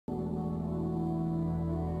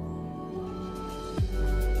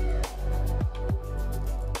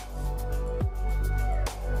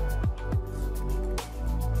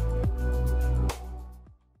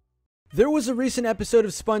There was a recent episode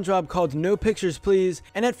of Spongebob called No Pictures Please,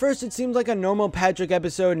 and at first it seemed like a normal Patrick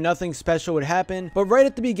episode, nothing special would happen, but right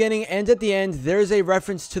at the beginning and at the end there is a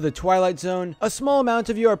reference to the Twilight Zone. A small amount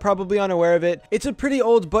of you are probably unaware of it. It's a pretty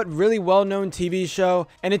old but really well-known TV show,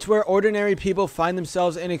 and it's where ordinary people find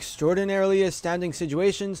themselves in extraordinarily astounding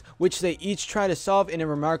situations, which they each try to solve in a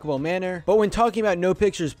remarkable manner. But when talking about No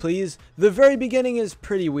Pictures Please, the very beginning is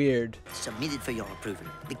pretty weird. Submitted for your approval,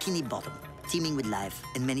 Bikini Bottom. Teeming with life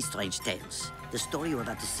and many strange tales. The story you're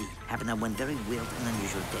about to see happened on one very weird and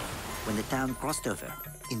unusual day when the town crossed over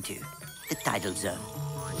into the tidal zone.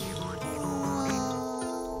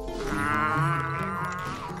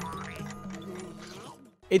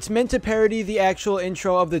 It's meant to parody the actual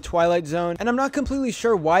intro of the Twilight Zone, and I'm not completely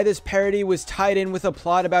sure why this parody was tied in with a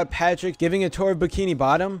plot about Patrick giving a tour of Bikini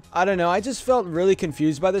Bottom. I don't know, I just felt really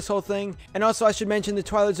confused by this whole thing. And also I should mention the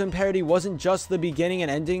Twilight Zone parody wasn't just the beginning and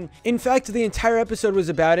ending. In fact, the entire episode was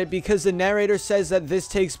about it because the narrator says that this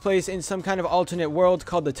takes place in some kind of alternate world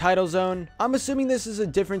called the tidal zone. I'm assuming this is a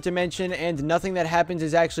different dimension and nothing that happens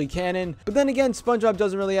is actually canon, but then again, SpongeBob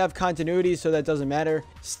doesn't really have continuity, so that doesn't matter.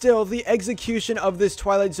 Still, the execution of this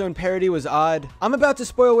Twilight Zone parody was odd. I'm about to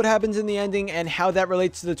spoil what happens in the ending and how that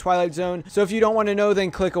relates to the Twilight Zone, so if you don't want to know,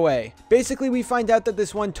 then click away. Basically, we find out that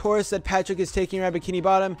this one tourist that Patrick is taking around Bikini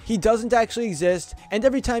Bottom, he doesn't actually exist, and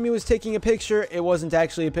every time he was taking a picture, it wasn't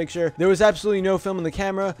actually a picture. There was absolutely no film in the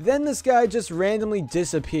camera. Then this guy just randomly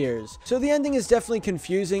disappears. So the ending is definitely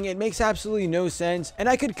confusing. It makes absolutely no sense, and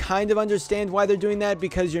I could kind of understand why they're doing that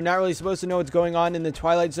because you're not really supposed to know what's going on in the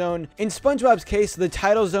Twilight Zone. In SpongeBob's case, the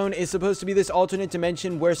tidal zone is supposed to be this alternate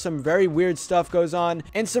dimension where some very weird stuff goes on,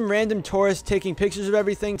 and some random tourists taking pictures of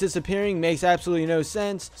everything disappearing makes absolutely no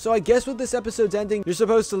sense. So I guess with this episode's ending, you're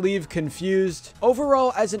supposed to leave confused.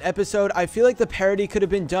 Overall, as an episode, I feel like the parody could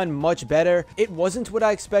have been done much better. It wasn't what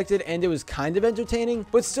I expected, and it was kind of entertaining,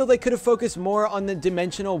 but still they could have focused more on the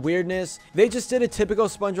dimensional weirdness. They just did a typical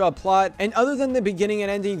SpongeBob plot, and other than the beginning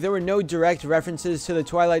and ending, there were no direct references to the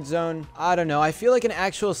Twilight Zone. I don't know, I feel like an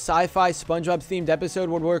actual sci-fi SpongeBob themed episode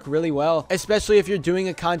would work really well, especially if you're doing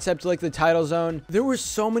a concept like the tidal zone. There were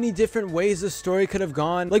so many different ways the story could have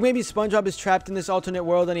gone. Like maybe SpongeBob is trapped in this alternate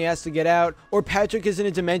world and he has to get out, or Patrick is in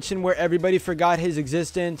a dimension where everybody forgot his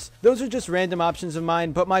existence. Those are just random options of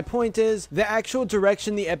mine, but my point is, the actual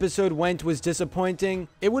direction the episode went was disappointing.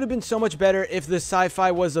 It would have been so much better if the sci-fi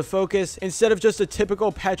was the focus, instead of just a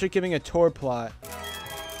typical Patrick giving a tour plot.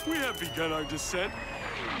 We have begun our descent.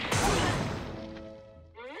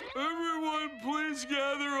 Everyone, please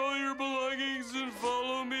gather all your belongings and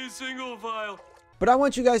follow me single file. But I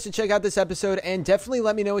want you guys to check out this episode and definitely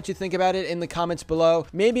let me know what you think about it in the comments below.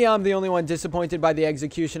 Maybe I'm the only one disappointed by the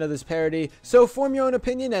execution of this parody, so form your own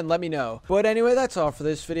opinion and let me know. But anyway, that's all for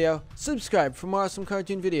this video. Subscribe for more awesome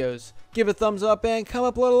cartoon videos. Give a thumbs up and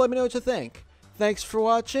comment below to let me know what you think. Thanks for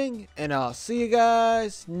watching, and I'll see you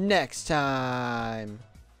guys next time.